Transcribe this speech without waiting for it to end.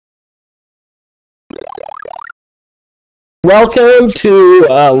Welcome to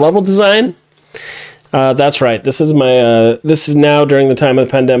Level Design. That's right. This is my. This is now during the time of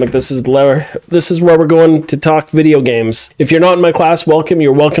the pandemic. This is where we're going to talk video games. If you're not in my class, welcome.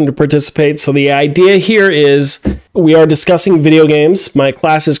 You're welcome to participate. So the idea here is we are discussing video games. My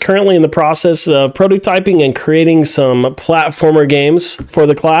class is currently in the process of prototyping and creating some platformer games for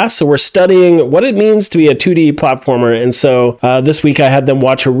the class. So we're studying what it means to be a 2D platformer. And so this week I had them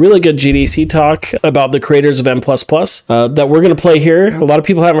watch a really good GDC talk about the creators of M++ that we're going to play here. A lot of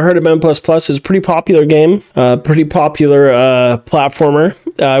people haven't heard of M++. It's a pretty popular game, pretty popular platformer,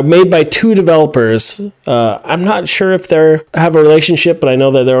 made by two developers. I'm not sure if they have a relationship, but I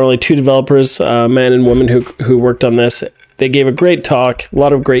know that there are only two developers, man and woman, who worked on this. They gave a great talk, a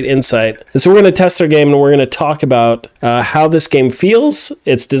lot of great insight. And so we're going to test their game, and we're going to talk about how this game feels,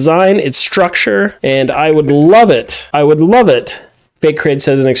 its design, its structure, and I would love it. I would love it. Fake Crate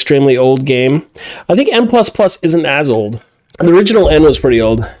says an extremely old game. I think M++ isn't as old. The original N was pretty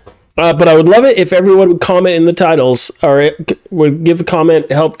old. But I would love it if everyone would comment in the titles, or would give a comment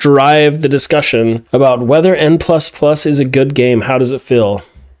to help drive the discussion about whether N++ is a good game. How does it feel?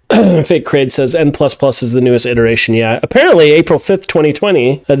 Fake Crate says N++ is the newest iteration. Yeah, apparently April 5th,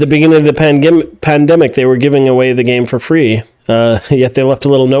 2020, at the beginning of the pandemic, they were giving away the game for free. Yet they left a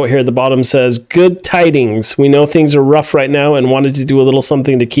little note here at the bottom says, "Good tidings. We know things are rough right now and wanted to do a little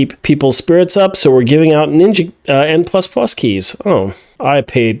something to keep people's spirits up, so we're giving out Ninja N++ keys." Oh, I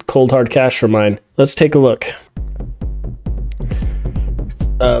paid cold hard cash for mine. Let's take a look.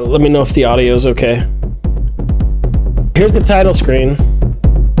 Let me know if the audio is okay. Here's the title screen.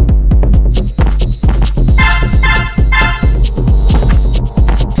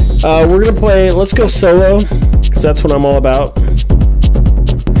 We're gonna play, let's go solo, because that's what I'm all about.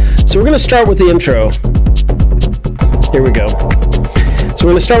 So we're gonna start with the intro. Here we go. So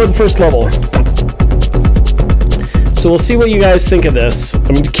we're gonna start with the first level. So we'll see what you guys think of this.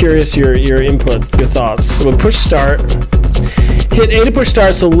 I'm curious your input, your thoughts. So we'll push start. Hit A to push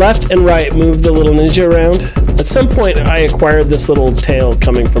start, so left and right, move the little ninja around. At some point I acquired this little tail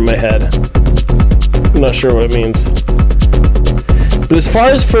coming from my head. I'm not sure what it means. But as far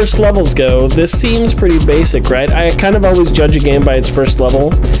as first levels go, this seems pretty basic, right? I kind of always judge a game by its first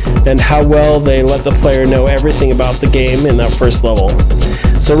level and how well they let the player know everything about the game in that first level.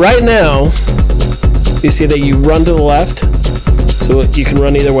 So right now, you see that you run to the left, so you can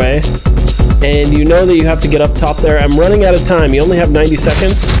run either way. And you know that you have to get up top there. I'm running out of time. You only have 90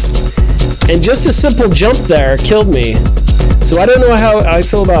 seconds. And just a simple jump there killed me. So I don't know how I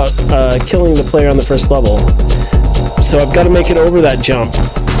feel about killing the player on the first level. So I've got to make it over that jump,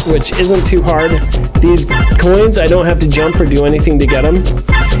 which isn't too hard. These coins, I don't have to jump or do anything to get them.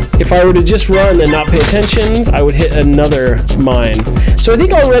 If I were to just run and not pay attention, I would hit another mine. So I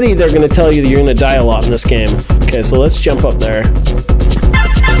think already they're going to tell you that you're going to die a lot in this game. Okay, so let's jump up there.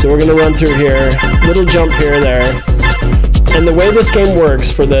 So we're going to run through here, little jump here and there. And the way this game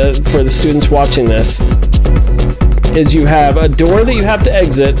works for the students watching this is you have a door that you have to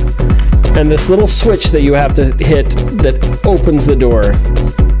exit, and this little switch that you have to hit that opens the door.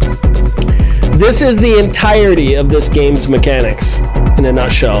 This is the entirety of this game's mechanics in a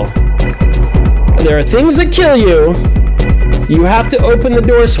nutshell. There are things that kill you. You have to open the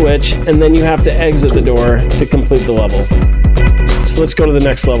door switch, and then you have to exit the door to complete the level. So let's go to the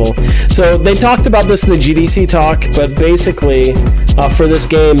next level. So they talked about this in the GDC talk, but basically for this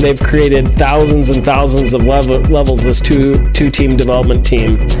game, they've created thousands and thousands of levels, this two-team development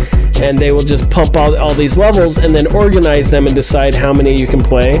team. And they will just pump all these levels and then organize them and decide how many you can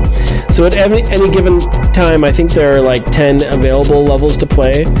play. So at any given time, I think there are like 10 available levels to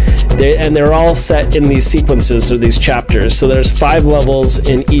play. And they're all set in these sequences or these chapters. So there's 5 levels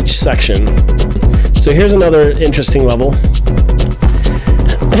in each section. So here's another interesting level.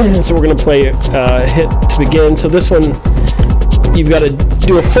 So we're gonna play hit to begin. So this one, you've got to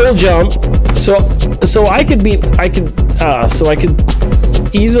do a full jump. So I could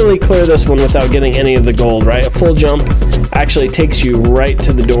easily clear this one without getting any of the gold, right? A full jump actually takes you right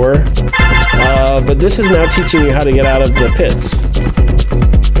to the door. But this is now teaching you how to get out of the pits.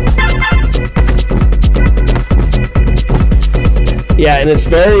 Yeah, and it's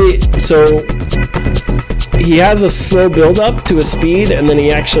so he has a slow build up to a speed, and then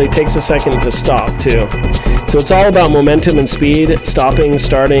he actually takes a second to stop too. So it's all about momentum and speed, stopping,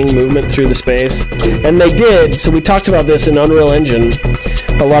 starting, movement through the space. And they did, so we talked about this in Unreal Engine.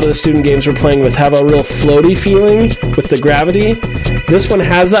 A lot of the student games we're playing with have a real floaty feeling with the gravity. This one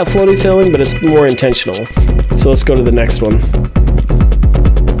has that floaty feeling, but it's more intentional. So let's go to the next one.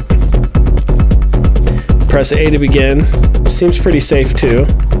 Press A to begin. Seems pretty safe too.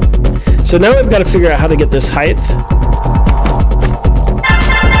 So now we've got to figure out how to get this height.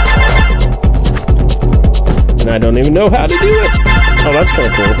 And I don't even know how to do it. Oh, that's kind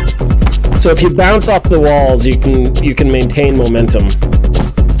of cool. So if you bounce off the walls, you can maintain momentum.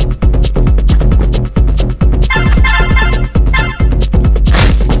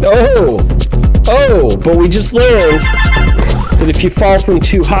 Oh, but we just learned that if you fall from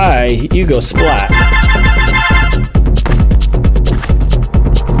too high, you go splat.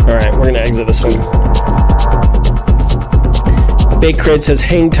 Alright, we're gonna exit this one. Bake Crate says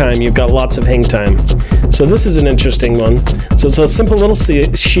hang time. You've got lots of hang time. So this is an interesting one. So it's a simple little C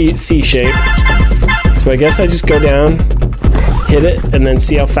shape. So I guess I just go down, hit it, and then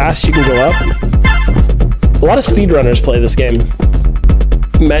see how fast you can go up. A lot of speedrunners play this game.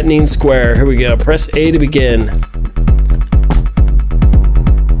 Metonine Square. Here we go. Press A to begin.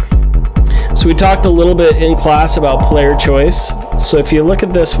 So we talked a little bit in class about player choice. So if you look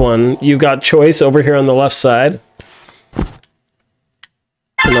at this one, you've got choice over here on the left side.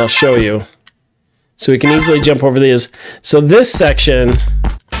 And I'll show you. So we can easily jump over these. So this section,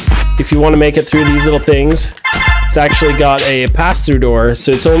 if you want to make it through these little things, it's actually got a pass-through door,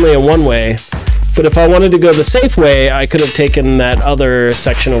 so it's only a one-way. But if I wanted to go the safe way, I could have taken that other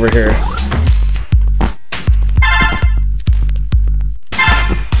section over here.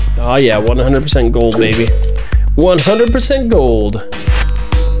 Oh yeah, 100% gold, baby. 100% gold.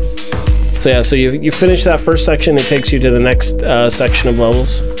 So yeah, so you finish that first section, it takes you to the next section of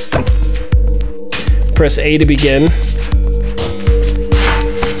levels. Press A to begin.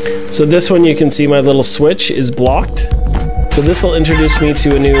 So this one, you can see my little switch is blocked. So this will introduce me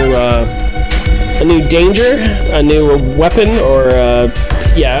to a new danger, a new weapon, or I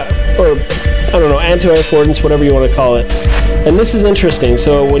don't know, anti-affordance, whatever you want to call it. And this is interesting.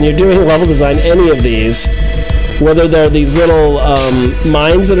 So when you're doing level design, any of these, whether they're these little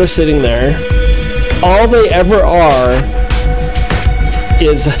mines that are sitting there, all they ever are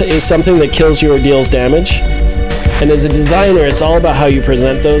is something that kills you or deals damage. And as a designer, it's all about how you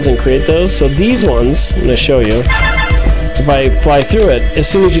present those and create those. So these ones, I'm going to show you. If I fly through it, as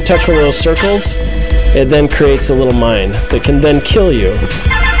soon as you touch one of those circles, it then creates a little mine that can then kill you,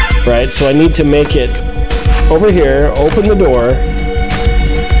 right? So I need to make it over here, open the door,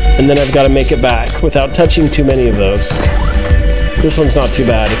 and then I've got to make it back without touching too many of those. This one's not too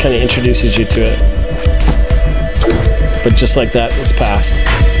bad. It kind of introduces you to it. But just like that, it's passed.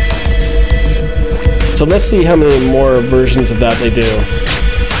 So let's see how many more versions of that they do.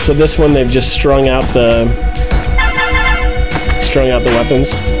 So this one, they've just strung out the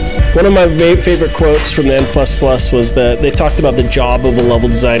weapons. One of my favorite quotes from the N++ was that they talked about the job of a level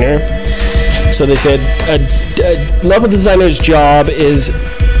designer. So they said a level designer's job is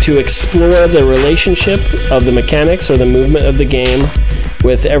to explore the relationship of the mechanics or the movement of the game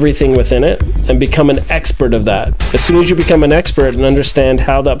with everything within it and become an expert of that. As soon as you become an expert and understand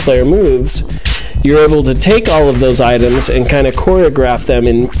how that player moves, you're able to take all of those items and kind of choreograph them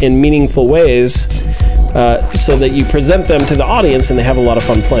in meaningful ways so that you present them to the audience and they have a lot of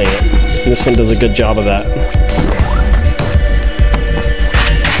fun playing it. And this one does a good job of that.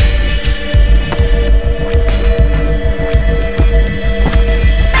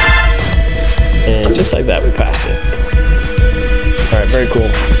 And just like that, we passed it. All right, very cool.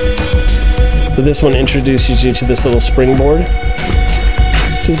 So this one introduces you to this little springboard.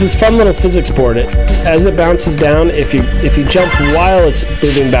 So it's this fun little physics board. As it bounces down, if you jump while it's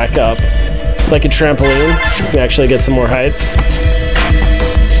moving back up, it's like a trampoline. You can actually get some more height.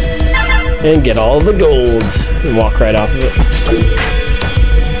 And get all the golds and walk right off of it.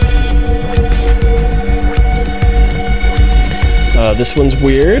 This one's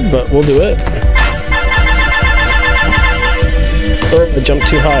weird, but we'll do it. Oh, I jumped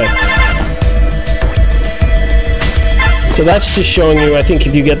too high. So that's just showing you, I think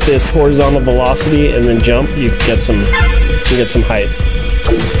if you get this horizontal velocity and then jump, you get some height.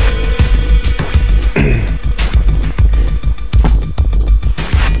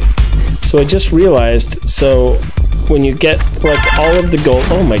 So I just realized, so when you get like all of the gold,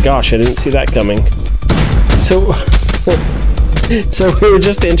 oh my gosh, I didn't see that coming. So, so we were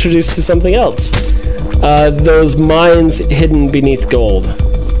just introduced to something else. Those mines hidden beneath gold.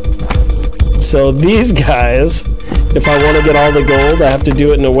 So these guys, if I want to get all the gold, I have to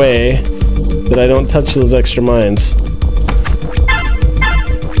do it in a way that I don't touch those extra mines.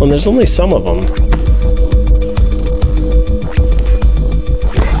 Well, there's only some of them.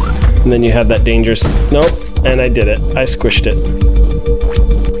 And then you have that dangerous... Nope, and I did it. I squished it.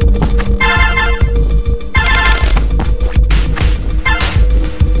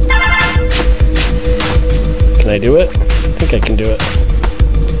 Can I do it? I think I can do it.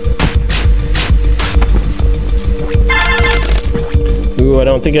 Ooh, I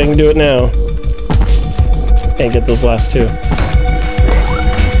don't think I can do it now. Can't get those last two. Alright,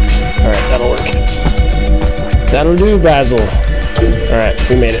 that'll work. That'll do, Basil. Alright,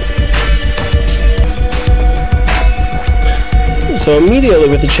 we made it. So immediately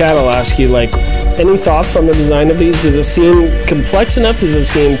with the chat, I'll ask you, like, any thoughts on the design of these? Does it seem complex enough? Does it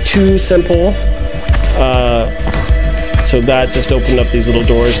seem too simple? So that just opened up these little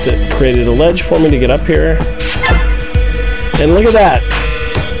doors to created a ledge for me to get up here. And look at that.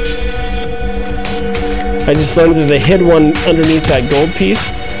 I just learned that they hid one underneath that gold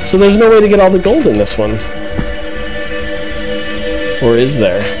piece. So there's no way to get all the gold in this one. Or is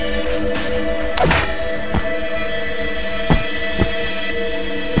there?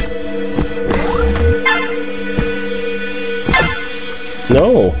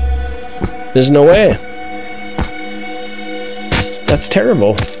 No. There's no way. That's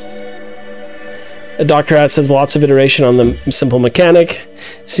terrible. Dr. Hat says lots of iteration on the simple mechanic.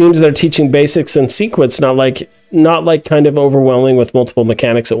 Seems they're teaching basics in sequence, not like kind of overwhelming with multiple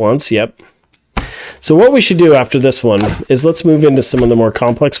mechanics at once. Yep. So what we should do after this one is let's move into some of the more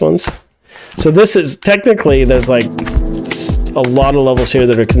complex ones. So this is technically, there's like a lot of levels here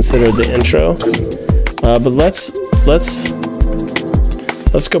that are considered the intro. But let's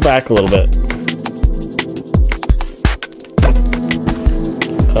go back a little bit.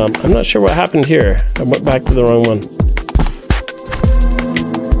 I'm not sure what happened here. I went back to the wrong one.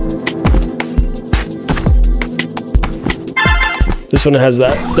 This one has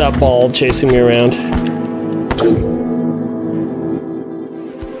that ball chasing me around.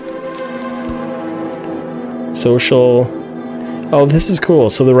 Social. Oh, this is cool.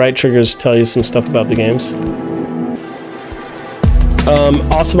 So the right triggers tell you some stuff about the games.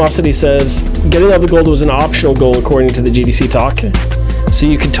 Awesomosity says, getting all the gold was an optional goal according to the GDC talk. So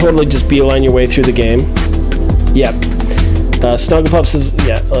you could totally just beeline your way through the game. Yep. Snugglepup says,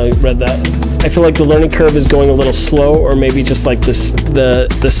 yeah, I read that. I feel like the learning curve is going a little slow, or maybe just like this,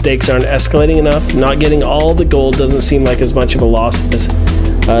 the stakes aren't escalating enough. Not getting all the gold doesn't seem like as much of a loss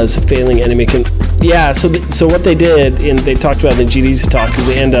as a failing enemy can. Yeah, so what they did, and they talked about in the GDC talk, is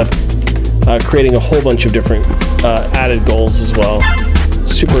they end up creating a whole bunch of different added goals as well.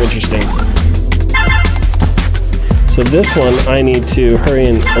 Super interesting. So this one, I need to hurry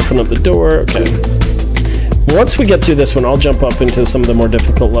and open up the door. Okay. Once we get through this one, I'll jump up into some of the more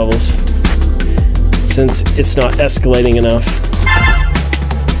difficult levels, since it's not escalating enough.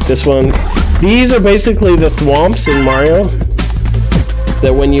 This one, these are basically the thwomps in Mario,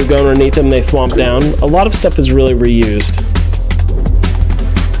 that when you go underneath them, they thwomp down. A lot of stuff is really reused.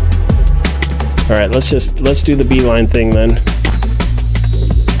 All right, let's do the beeline thing then.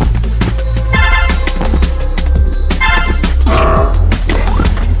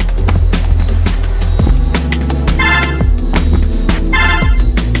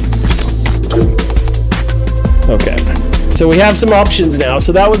 Okay, so we have some options now.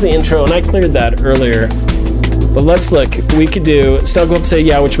 So that was the intro, and I cleared that earlier. But let's look. We could do Snugglepup say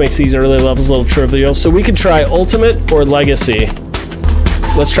yeah, which makes these early levels a little trivial. So we could try Ultimate or Legacy.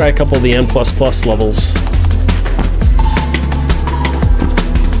 Let's try a couple of the N++ levels.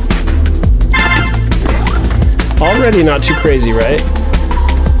 Already not too crazy, right?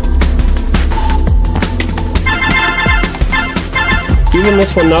 Even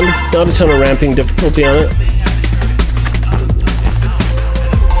this one, not a ton of ramping difficulty on it.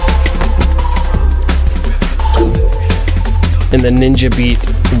 And the Ninja Beat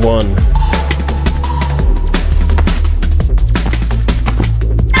 1.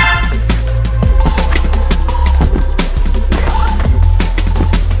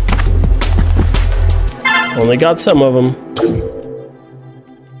 Only got some of them.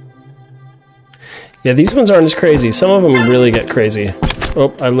 Yeah, these ones aren't as crazy. Some of them really get crazy.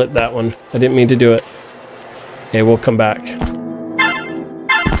 Oh, I lit that one. I didn't mean to do it. Okay, we'll come back.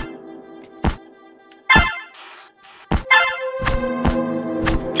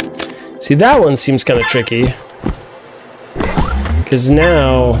 See, that one seems kind of tricky, because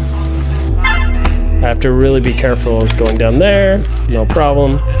now I have to really be careful going down there. No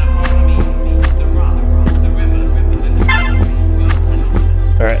problem.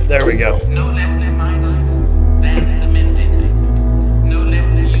 All right, there we go.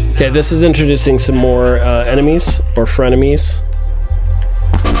 Okay, this is introducing some more enemies or frenemies.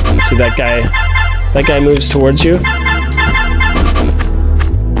 See that guy? That guy moves towards you.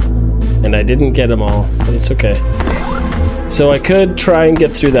 And I didn't get them all, but it's okay. So I could try and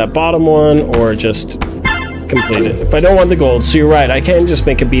get through that bottom one, or just complete it. If I don't want the gold, so you're right, I can just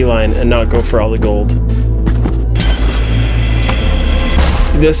make a beeline and not go for all the gold.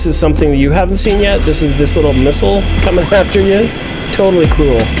 This is something that you haven't seen yet. This is this little missile coming after you. Totally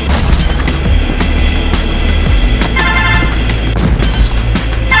cool.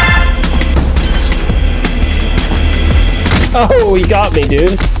 Oh, you got me,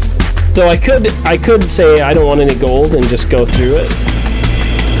 dude. So I could say I don't want any gold and just go through it.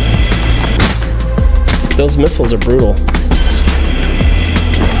 Those missiles are brutal.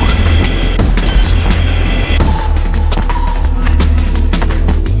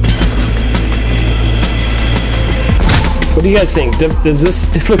 What do you guys think? Is this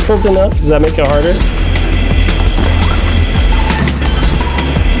difficult enough? Does that make it harder?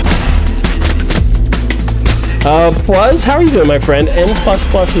 Plus, how are you doing, my friend? N++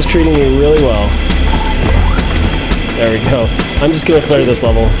 is treating me really well. There we go. I'm just gonna clear this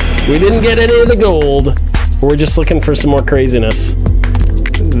level. We didn't get any of the gold. We're just looking for some more craziness.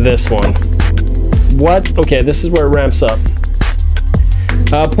 This one. What? Okay, this is where it ramps up.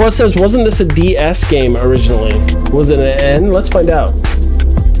 Plus says, wasn't this a DS game originally? Was it an N? Let's find out.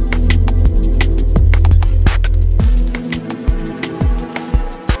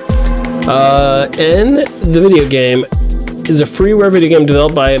 N, the video game, is a freeware video game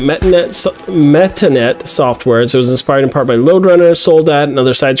developed by Metanet Software. So it was inspired in part by Lode Runner, Soldat,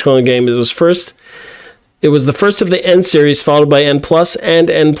 another side-scrolling game. It was the first of the N series, followed by N+ and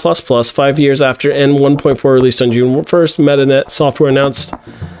N++. 5 years after N 1.4 released on June 1st, Metanet Software announced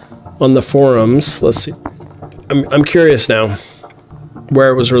on the forums. Let's see. I'm curious now where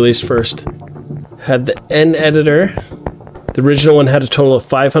it was released first. Had the N editor. The original one had a total of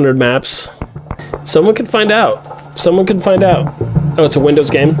 500 maps. Someone could find out. Someone could find out. Oh, it's a Windows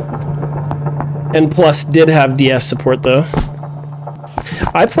game. N+ did have DS support though.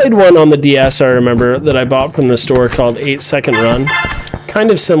 I played one on the DS, I remember, that I bought from the store called 8 Second Run. Kind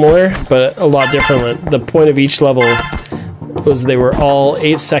of similar, but a lot different. The point of each level was they were all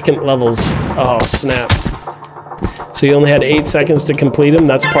 8-second levels. Oh, snap. So you only had 8 seconds to complete them.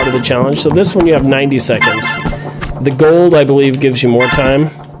 That's part of the challenge. So this one you have 90 seconds. The gold, I believe, gives you more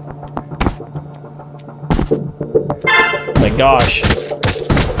time. Oh my gosh.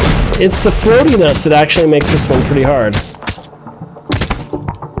 It's the floatiness that actually makes this one pretty hard.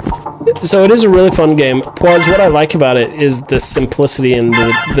 So it is a really fun game. Plus, what I like about it is the simplicity in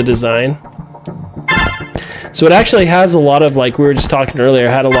the design. So it actually has a lot of, like we were just talking earlier,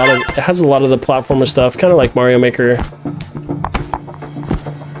 it has a lot of the platformer stuff, kind of like Mario Maker.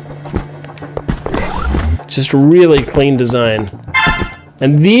 Just really clean design.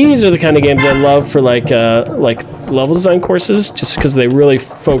 And these are the kind of games I love for like level design courses, just because they really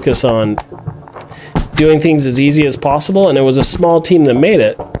focus on doing things as easy as possible, and it was a small team that made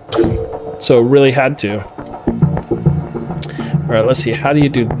it. So it really had to. All right, let's see. How do you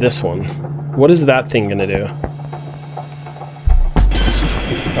do this one? What is that thing gonna do?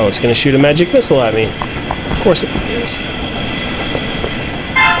 Oh, it's gonna shoot a magic missile at me. Of course it is.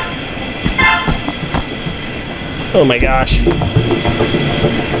 Oh my gosh.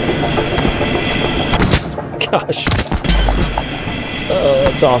 Gosh. Oh,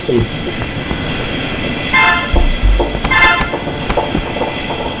 that's awesome.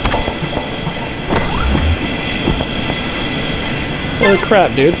 Holy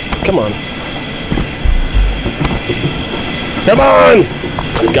crap, dude. Come on. Come on!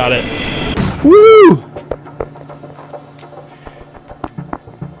 Got it. Woo!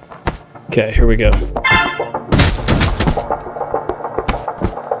 Okay, here we go.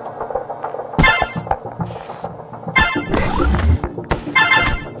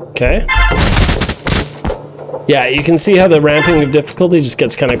 Okay. Yeah, you can see how the ramping of difficulty just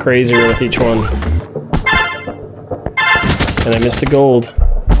gets kind of crazier with each one. And I missed a gold.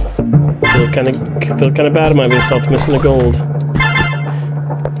 Feel kind of bad about myself missing a gold.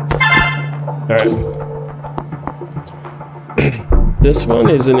 All right. This one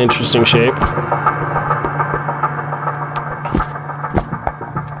is an interesting shape.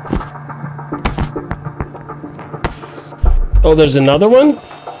 Oh, there's another one?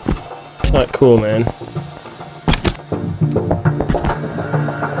 It's not cool, man.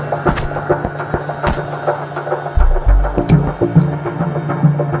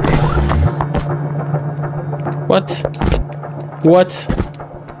 What? What?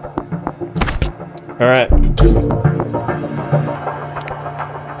 All right.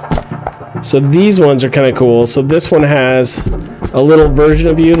 So these ones are kind of cool. So this one has a little version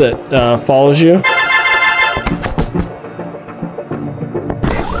of you that follows you.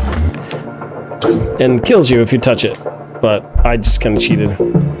 And kills you if you touch it. But I just kind of cheated.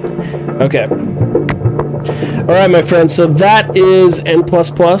 Okay. All right, my friends. So that is N++.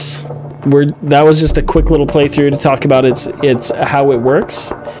 That was just a quick little playthrough to talk about its how it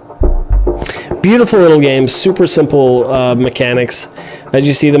works. Beautiful little game, super simple mechanics. As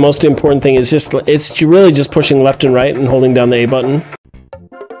you see, the most important thing is it's really just pushing left and right and holding down the A button.